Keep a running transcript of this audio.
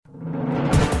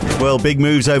Well, big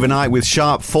moves overnight with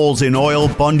sharp falls in oil,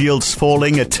 bond yields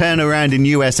falling, a turnaround in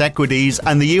US equities,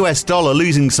 and the US dollar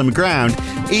losing some ground.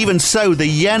 Even so, the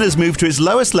yen has moved to its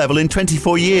lowest level in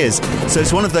 24 years. So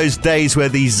it's one of those days where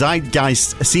the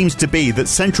zeitgeist seems to be that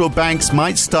central banks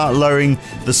might start lowering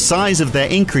the size of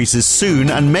their increases soon,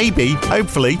 and maybe,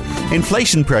 hopefully,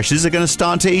 inflation pressures are going to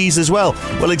start to ease as well.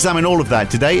 We'll examine all of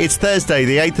that today. It's Thursday,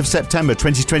 the 8th of September,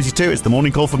 2022. It's the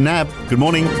morning call from NAB. Good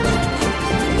morning.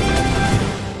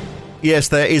 Yes,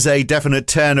 there is a definite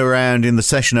turnaround in the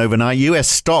session overnight. US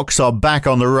stocks are back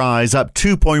on the rise, up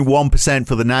 2.1%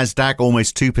 for the Nasdaq,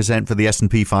 almost 2% for the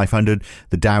S&P 500.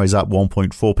 The Dow is up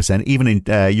 1.4%. Even in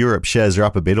Europe, shares are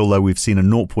up a bit, although we've seen a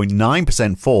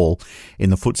 0.9% fall in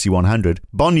the FTSE 100.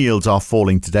 Bond yields are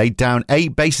falling today, down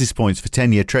 8 basis points for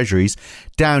 10-year treasuries,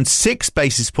 down 6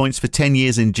 basis points for 10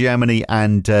 years in Germany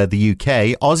and the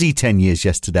UK. Aussie 10 years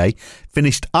yesterday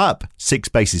finished up 6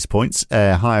 basis points,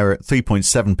 higher at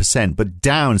 3.7%, but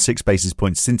down 6 basis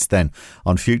points since then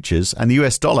on futures. And the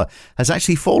US dollar has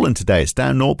actually fallen today. It's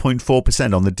down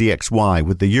 0.4% on the DXY,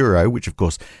 with the euro, which of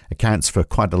course accounts for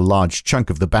quite a large chunk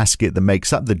of the basket that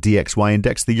makes up the DXY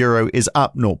index. The euro is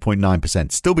up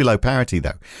 0.9%, still below parity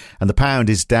though. And the pound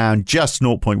is down just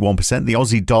 0.1%. The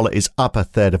Aussie dollar is up a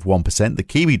third of 1%. The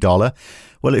Kiwi dollar,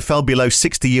 well, it fell below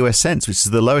 60 US cents, which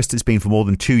is the lowest it's been for more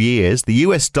than 2 years. The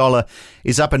US dollar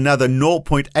is up another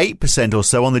 0.8% or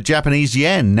so on the Japanese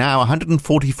yen, now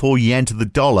 144 yen to the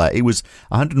dollar. It was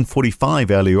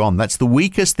 145 earlier on. That's the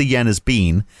weakest the yen has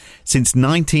been since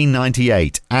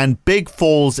 1998. And big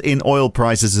falls in oil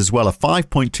prices as well. A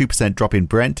 5.2% drop in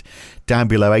Brent, down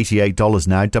below $88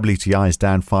 now. WTI is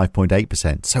down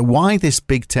 5.8%. So why this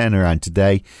big turnaround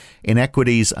today in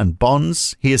equities and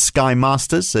bonds? Here's Sky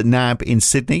Masters at NAB in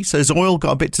Sydney. So has oil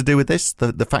got a bit to do with this?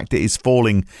 The fact it is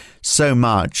falling so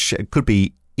much, it could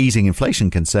be easing inflation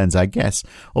concerns, I guess.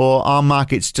 Or are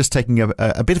markets just taking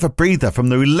a bit of a breather from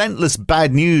the relentless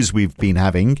bad news we've been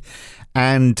having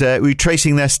and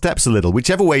retracing their steps a little?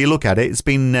 Whichever way you look at it, it's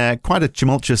been quite a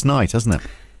tumultuous night, hasn't it?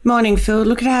 Morning, Phil.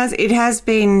 Look, it has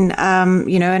been,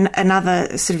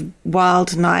 another sort of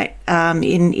wild night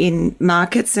in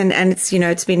markets, and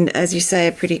it's been, as you say,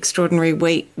 a pretty extraordinary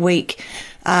week.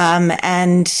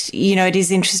 It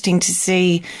is interesting to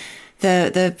see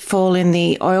the fall in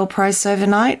the oil price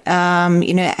overnight.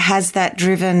 Has that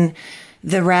driven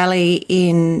the rally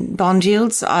in bond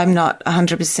yields? I'm not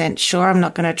 100% sure. I'm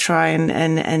not going to try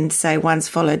and say one's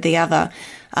followed the other.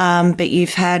 But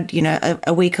you've had,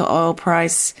 a weaker oil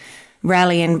price,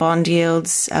 rally in bond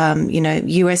yields.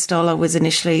 US dollar was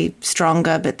initially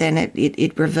stronger, but then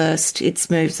it reversed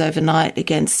its moves overnight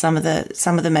against some of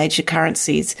the major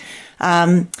currencies.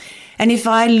 And if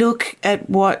I look at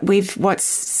what's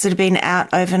sort of been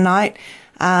out overnight,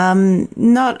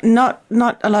 not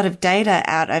a lot of data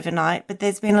out overnight, but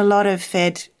there's been a lot of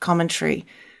Fed commentary.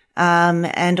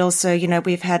 And also,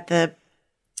 we've had the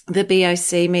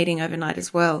BOC meeting overnight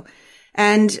as well.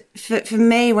 And for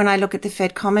me, when I look at the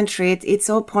Fed commentary, it's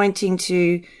all pointing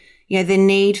to, the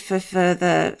need for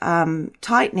further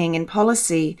tightening in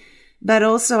policy, but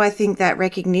also I think that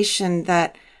recognition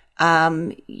that,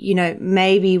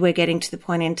 maybe we're getting to the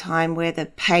point in time where the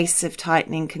pace of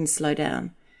tightening can slow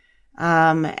down.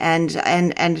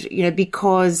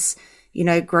 Because,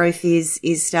 growth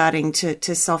is starting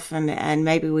to soften, and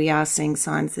maybe we are seeing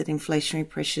signs that inflationary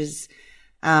pressures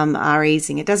are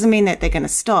easing. It doesn't mean that they're going to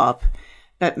stop,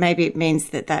 but maybe it means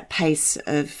that pace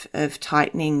of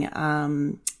tightening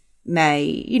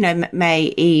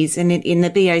may ease. And in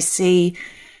the BOC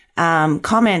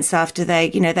comments after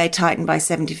they tightened by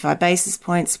 75 basis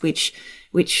points, which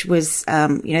was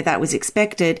that was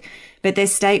expected, but their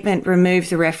statement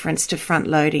removed the reference to front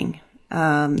loading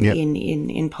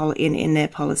in their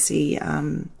policy.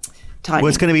 Tightening. Well,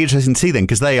 it's going to be interesting to see then,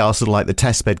 because they are sort of like the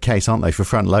test bed case, aren't they, for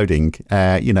front loading?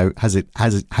 Has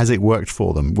it worked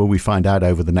for them? Will we find out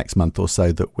over the next month or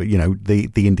so that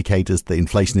the indicators that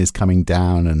inflation is coming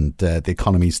down and the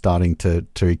economy is starting to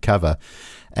recover?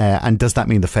 And does that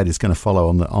mean the Fed is going to follow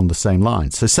on the same line?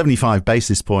 So 75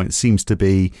 basis points seems to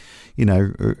be,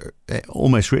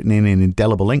 almost written in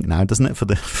indelible ink now, doesn't it, for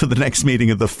the next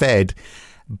meeting of the Fed?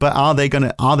 But are they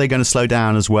going to slow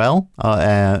down as well?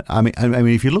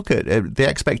 If you look at the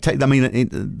expectation,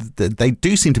 they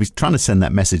do seem to be trying to send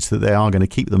that message that they are going to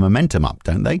keep the momentum up,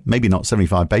 don't they? Maybe not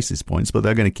 75 basis points, but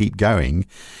they're going to keep going.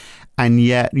 And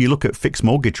yet, you look at fixed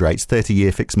mortgage rates,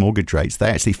 30-year fixed mortgage rates, they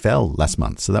actually fell last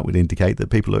month. So that would indicate that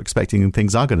people are expecting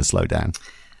things are going to slow down.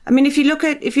 I mean, if you look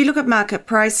at market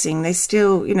pricing, there's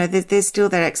still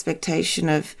that expectation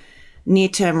of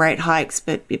near-term rate hikes,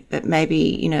 but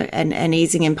maybe, an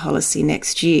easing in policy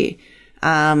next year.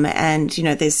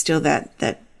 There's still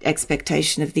that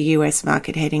expectation of the US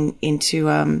market heading into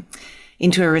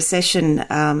a recession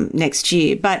next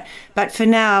year. But for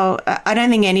now, I don't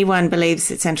think anyone believes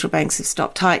that central banks have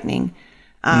stopped tightening.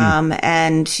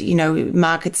 And,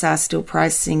 markets are still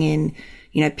pricing in,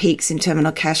 peaks in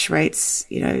terminal cash rates,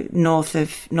 north of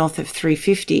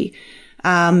 350.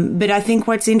 But I think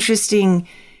what's interesting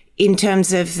in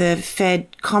terms of the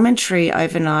Fed commentary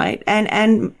overnight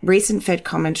and recent Fed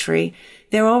commentary,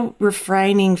 they're all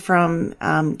refraining from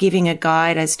giving a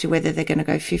guide as to whether they're going to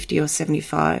go 50 or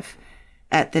 75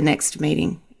 at the next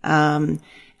meeting.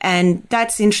 And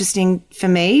that's interesting for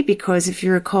me because if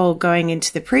you recall going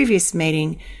into the previous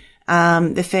meeting,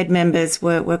 the Fed members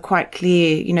were quite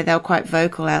clear, they were quite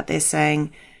vocal out there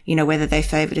saying, whether they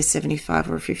favoured a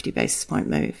 75 or a 50 basis point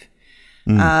move.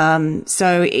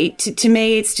 So to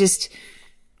me, it's just,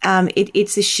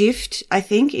 it's a shift, I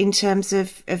think, in terms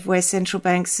of where central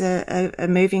banks are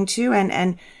moving to.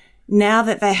 And now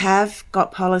that they have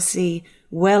got policy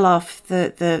well off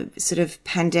the sort of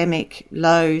pandemic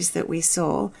lows that we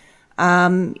saw,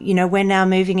 we're now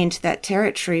moving into that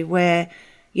territory where,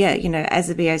 as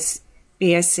the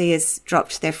BOC has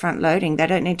dropped their front loading, they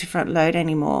don't need to front load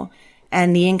anymore.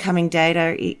 And the incoming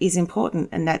data is important,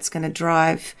 and that's going to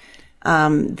drive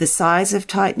the size of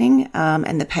tightening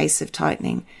and the pace of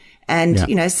tightening. And,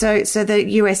 so the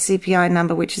US CPI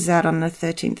number, which is out on the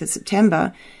 13th of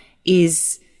September,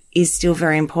 is still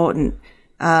very important.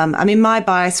 My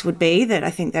bias would be that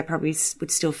I think they probably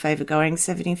would still favour going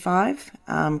 75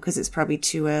 because it's probably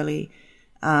too early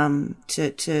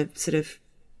to sort of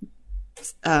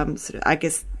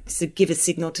give a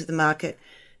signal to the market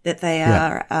that they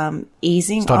are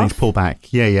easing starting off. To pull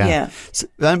back. Yeah. So,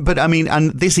 but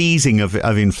and this easing of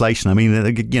inflation,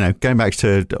 going back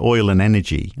to oil and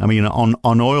energy,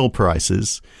 on oil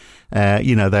prices,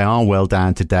 they are well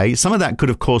down today. Some of that could,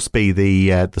 of course, be the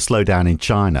slowdown in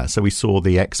China. So we saw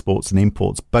the exports and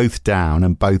imports both down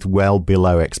and both well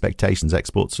below expectations.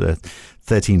 Exports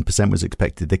 13% was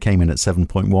expected. They came in at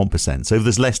 7.1%. So if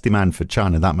there's less demand for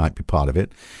China, that might be part of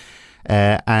it.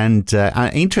 And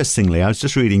interestingly, I was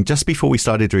just reading just before we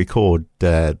started to record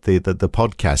the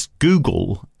podcast,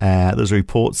 Google, there's a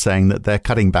report saying that they're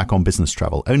cutting back on business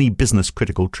travel, only business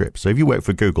critical trips. So if you work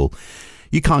for Google,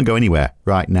 you can't go anywhere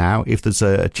right now. If there's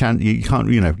a chance, you can't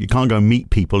go and meet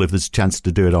people if there's a chance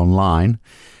to do it online.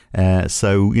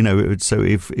 So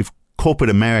if corporate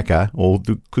America or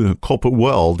the corporate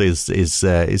world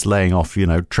is laying off,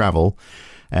 travel,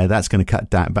 that's going to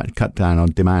cut down on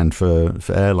demand for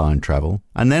airline travel.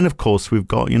 And then, of course, we've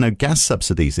got, gas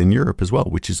subsidies in Europe as well,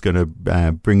 which is going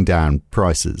to bring down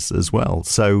prices as well.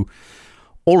 So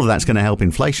all of that's going to help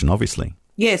inflation, obviously.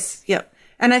 Yes. Yep.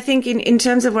 And I think in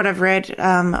terms of what I've read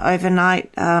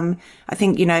overnight, I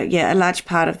think, a large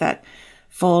part of that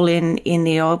fall in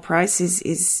the oil price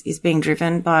is being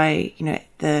driven by,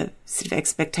 the sort of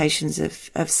expectations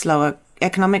of slower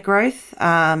economic growth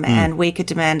and weaker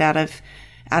demand out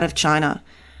of China.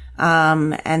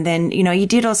 And then, you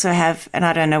did also have, and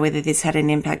I don't know whether this had an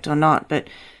impact or not, but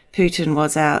Putin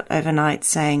was out overnight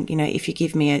saying, if you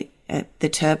give me the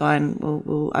turbine,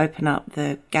 we'll open up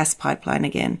the gas pipeline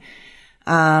again.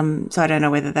 So I don't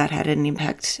know whether that had an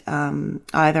impact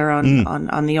either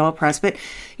on the oil price, but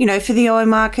for the oil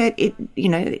market,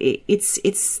 it's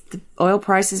the oil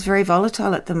price is very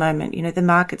volatile at the moment. The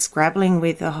market's grappling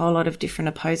with a whole lot of different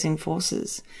opposing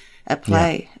forces at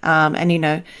play,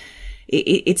 and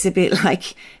it's a bit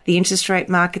like the interest rate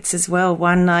markets as well.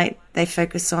 One night they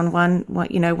focus on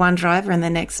one driver, and the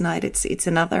next night it's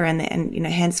another, and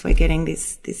hence we're getting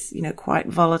this quite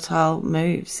volatile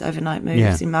overnight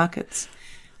moves in markets.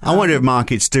 I wonder if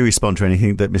markets do respond to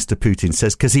anything that Mr. Putin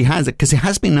says, because he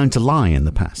has been known to lie in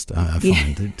the past. I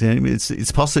find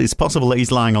it's possible that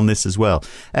he's lying on this as well.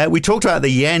 We talked about the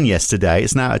yen yesterday.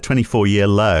 It's now a 24-year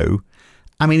low.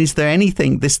 Is there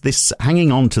anything this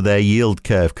hanging on to their yield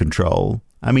curve control?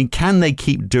 Can they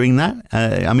keep doing that?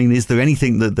 Is there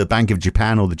anything that the Bank of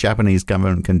Japan or the Japanese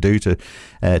government can do to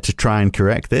try and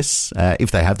correct this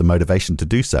if they have the motivation to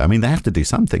do so? They have to do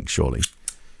something, surely.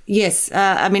 Yes,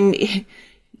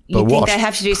 you think they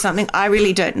have to do something. I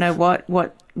really don't know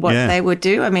what they would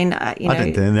do. I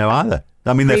don't know either.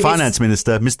 Their finance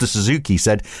minister, Mr. Suzuki,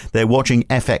 said they're watching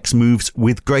FX moves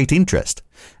with great interest,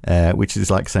 which is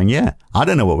like saying, I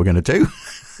don't know what we're going to do.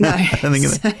 No.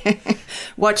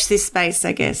 Watch this space,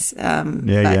 I guess. But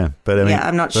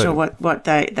I'm not sure what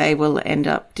they will end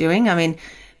up doing.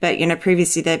 But,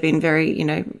 previously they've been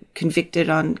very, convicted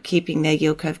on keeping their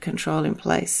yield curve control in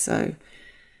place. So,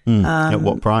 At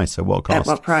what price? At what cost? At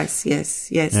what price?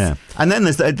 Yes. Yeah. And then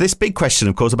there's this big question,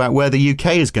 of course, about where the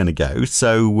UK is going to go.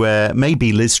 So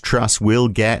maybe Liz Truss will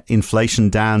get inflation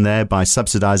down there by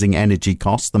subsidising energy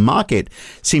costs. The market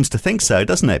seems to think so,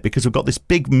 doesn't it? Because we've got this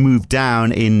big move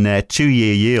down in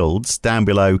 2-year yields, down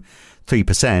below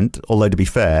 3%, although to be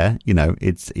fair,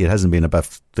 it hasn't been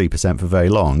above 3% for very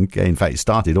long. In fact, it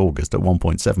started August at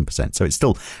 1.7%, so it's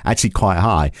still actually quite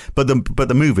high. But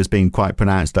the move has been quite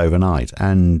pronounced overnight,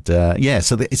 and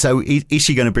so is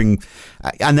she going to bring?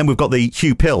 And then we've got the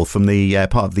Hugh Pill from the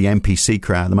part of the MPC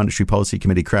crowd, the Monetary Policy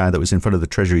Committee crowd that was in front of the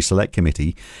Treasury Select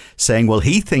Committee, saying, well,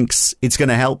 he thinks it's going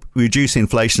to help reduce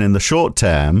inflation in the short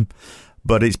term,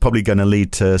 but it's probably going to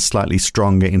lead to slightly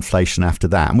stronger inflation after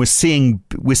that. And we're seeing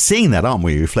that, aren't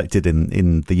we, reflected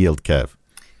in the yield curve?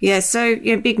 Yeah, so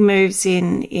big moves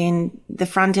in the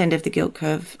front end of the gilt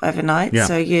curve overnight. Yeah.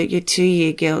 So your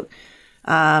 2-year gilt,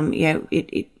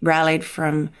 it rallied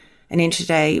from an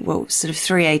intraday, sort of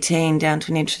 318 down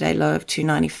to an intraday low of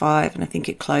 295, and I think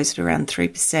it closed at around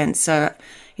 3%. So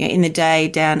in the day,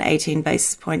 down 18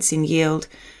 basis points in yield.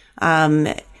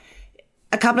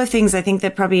 A couple of things I think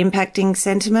that are probably impacting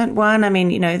sentiment. One, I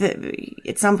mean,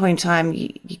 at some point in time,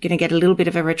 you're going to get a little bit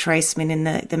of a retracement in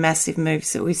the massive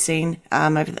moves that we've seen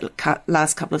over the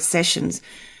last couple of sessions.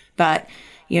 But,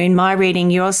 in my reading,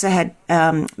 you also had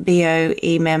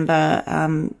BOE member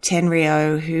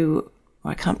Tenryo, who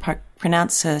I can't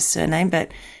pronounce her surname,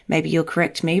 but maybe you'll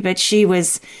correct me. But she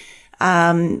was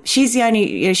she's the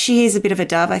only, she is a bit of a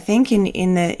dove, I think,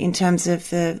 in terms of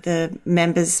the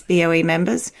members, BOE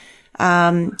members.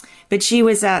 But she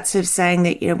was out sort of saying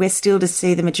that, we're still to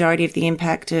see the majority of the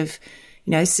impact of,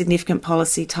 significant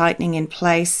policy tightening in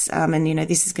place. And,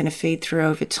 this is going to feed through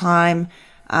over time.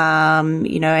 And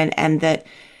that,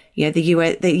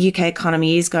 the UK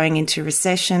economy is going into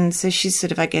recession. So she's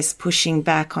sort of, I guess, pushing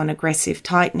back on aggressive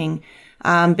tightening.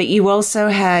 But you also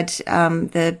had,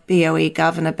 the BOE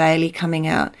Governor Bailey coming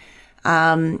out,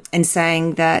 and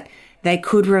saying that they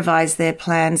could revise their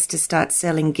plans to start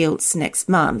selling gilts next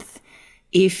month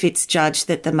if it's judged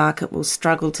that the market will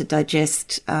struggle to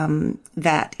digest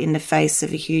that in the face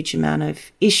of a huge amount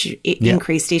of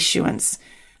increased issuance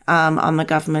on the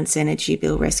government's energy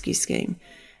bill rescue scheme.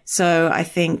 So I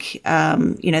think,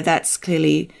 that's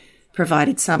clearly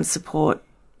provided some support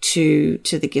to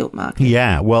the gilt market.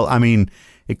 Yeah, well, I mean,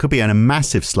 it could be a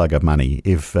massive slug of money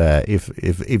if it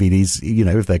is,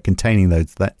 if they're containing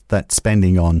that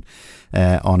spending on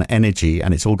energy,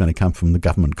 and it's all going to come from the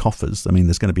government coffers. I mean,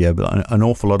 there's going to be an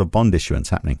awful lot of bond issuance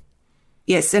happening.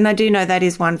 Yes, and I do know that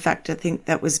is one factor, I think,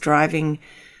 that was driving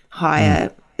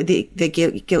higher the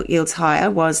gilt yields higher,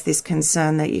 was this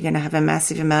concern that you're going to have a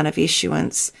massive amount of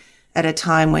issuance at a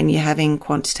time when you're having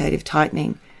quantitative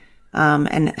tightening.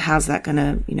 And how's that going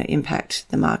to, impact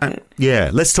the market?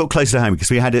 Let's talk closer to home,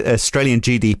 because we had Australian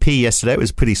GDP yesterday. It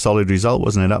was a pretty solid result,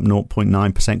 wasn't it? Up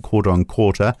 0.9% quarter on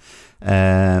quarter.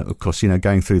 Of course,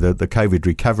 going through the COVID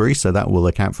recovery, so that will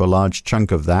account for a large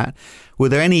chunk of that. Were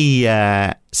there any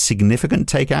significant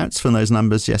takeouts from those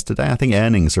numbers yesterday? I think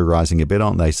earnings are rising a bit,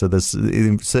 aren't they? So there's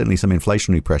certainly some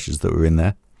inflationary pressures that were in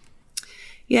there.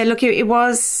 Yeah, look, it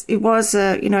was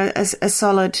a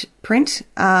solid print.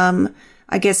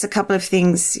 I guess a couple of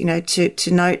things,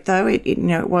 to note though,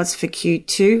 it was for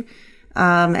Q2,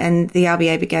 and the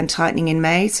RBA began tightening in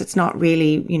May. So it's not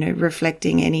really,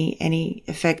 reflecting any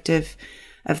effect of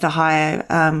the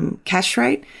higher, cash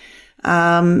rate.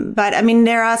 But I mean,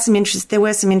 there were some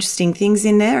interesting things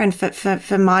in there. And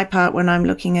for my part, when I'm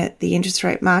looking at the interest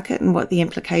rate market and what the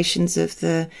implications of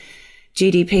the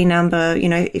GDP number,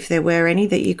 if there were any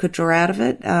that you could draw out of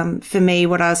it, for me,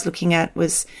 what I was looking at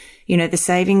was, the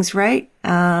savings rate,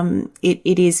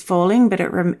 it is falling, but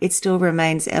it still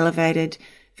remains elevated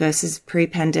versus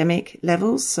pre-pandemic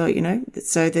levels. So,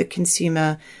 so the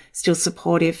consumer still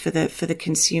supportive for the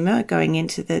consumer going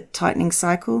into the tightening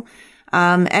cycle.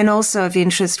 And also of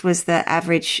interest was the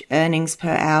average earnings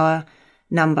per hour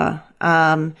number.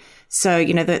 So,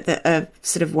 the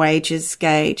sort of wages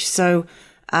gauge. So,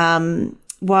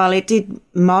 while it did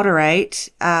moderate,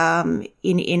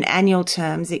 in annual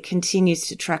terms, it continues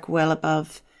to track well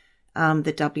above,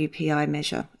 the WPI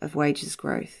measure of wages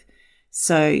growth.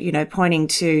 So, pointing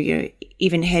to,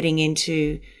 even heading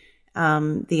into,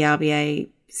 the RBA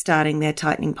starting their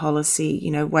tightening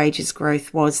policy, wages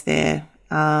growth was there,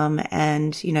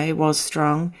 and, it was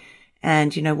strong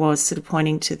and, was sort of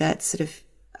pointing to that sort of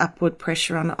upward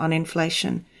pressure on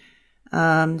inflation.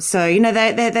 So,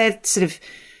 they're sort of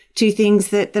two things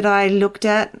that I looked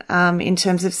at, in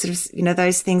terms of sort of,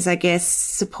 those things, I guess,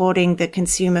 supporting the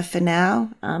consumer for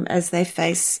now, as they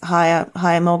face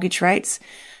higher mortgage rates.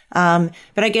 But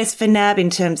I guess for NAB, in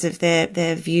terms of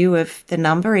their view of the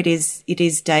number, it is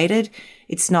dated.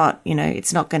 It's not,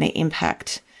 it's not going to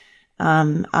impact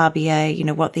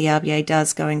RBA, what the RBA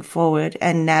does going forward.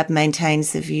 And NAB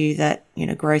maintains the view that,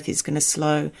 growth is going to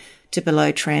slow to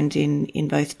below trend in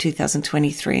both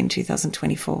 2023 and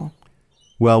 2024.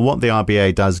 Well, what the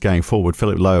RBA does going forward,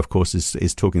 Philip Lowe, of course,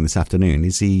 is talking this afternoon.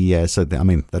 Is he?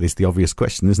 That is the obvious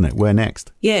question, isn't it? Where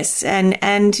next? Yes, and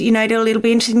it'll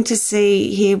be interesting to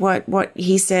hear what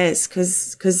he says,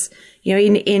 because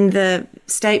in the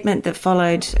statement that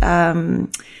followed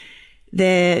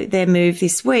their move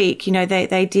this week,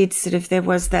 they did there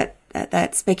was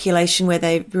that speculation where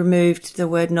they removed the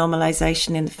word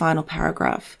normalisation in the final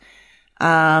paragraph.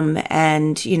 So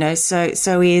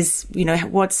is,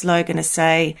 what's Lowe going to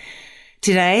say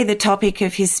today? The topic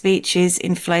of his speech is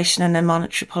inflation and a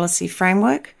monetary policy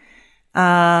framework.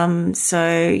 How's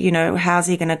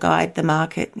he going to guide the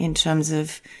market in terms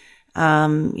of, how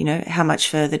much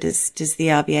further does the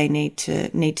RBA need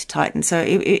to tighten? So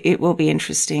it will be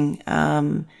interesting,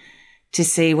 to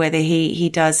see whether he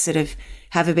does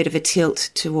have a bit of a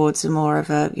tilt towards more of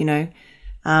a,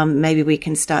 maybe we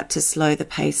can start to slow the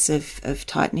pace of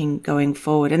tightening going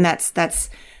forward. And that's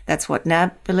what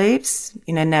NAB believes.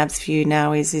 NAB's view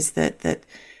now is that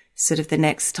the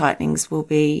next tightenings will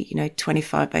be,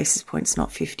 25 basis points,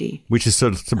 not 50. Which is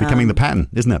becoming the pattern,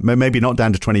 isn't it? Maybe not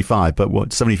down to 25,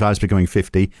 but 75 is becoming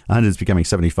 50, 100 is becoming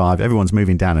 75. Everyone's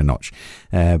moving down a notch.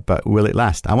 But will it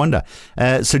last? I wonder.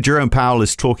 So Jerome Powell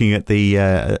is talking at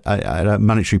at a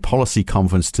monetary policy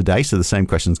conference today. So the same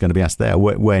question is going to be asked there.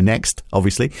 Where next?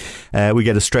 Obviously, we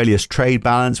get Australia's trade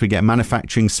balance. We get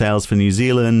manufacturing sales for New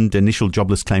Zealand, initial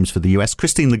jobless claims for the US.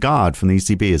 Christine Lagarde from the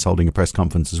ECB is holding a press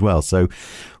conference as well. So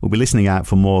we'll be listening out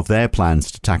for more of their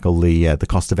plans to tackle the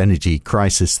cost of energy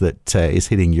crisis that is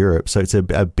hitting Europe. So it's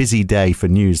a busy day for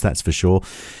news, that's for sure.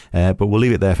 But we'll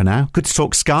leave it there for now. Good to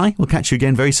talk Sky. We'll catch you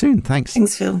again very soon. Thanks.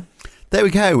 Thanks, Phil. There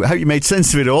we go. I hope you made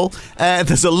sense of it all.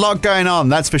 There's a lot going on,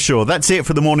 that's for sure. That's it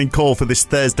for the morning call for this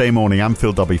Thursday morning. I'm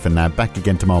Phil Dobbie for NAB. Back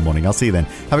again tomorrow morning. I'll see you then.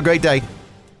 Have a great day.